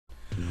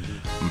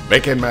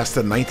Beck &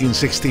 Masten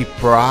 1960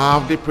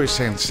 proudly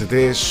presents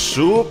this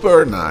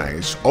super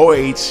nice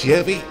 08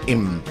 Chevy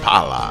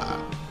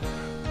Impala.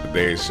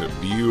 This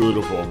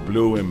beautiful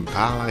blue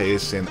Impala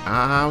is in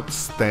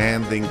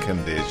outstanding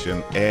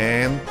condition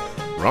and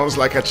runs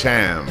like a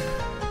champ.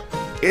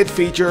 It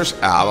features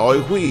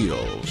alloy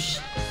wheels,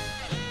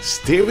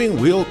 steering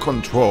wheel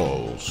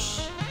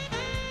controls,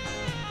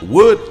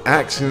 wood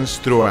accents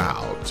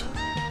throughout,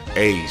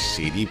 a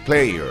CD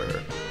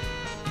player,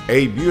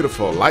 a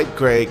beautiful light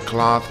gray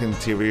cloth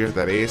interior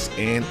that is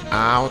in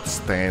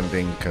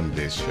outstanding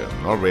condition.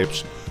 No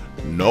rips,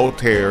 no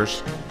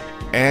tears,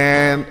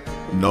 and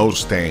no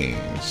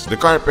stains. The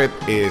carpet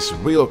is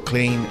real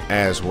clean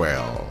as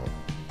well.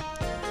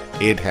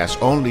 It has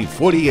only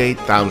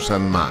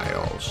 48,000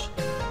 miles.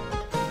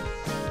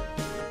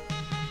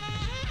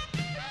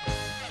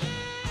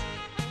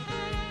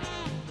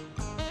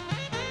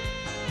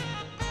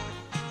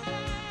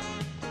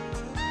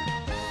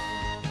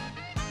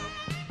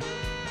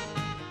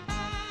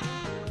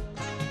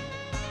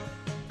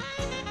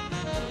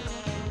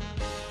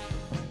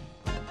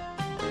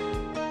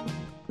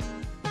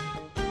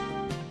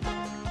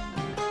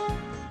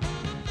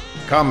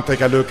 Come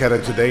take a look at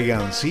it today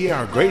and see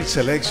our great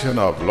selection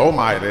of low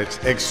mileage,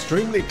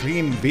 extremely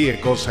clean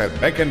vehicles at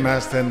Beck &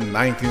 Masten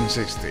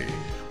 1960.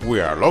 We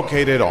are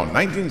located on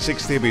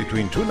 1960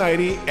 between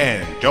 290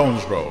 and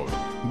Jones Road.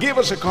 Give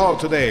us a call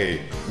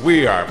today.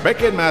 We are Beck &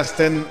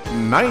 Masten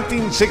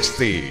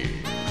 1960.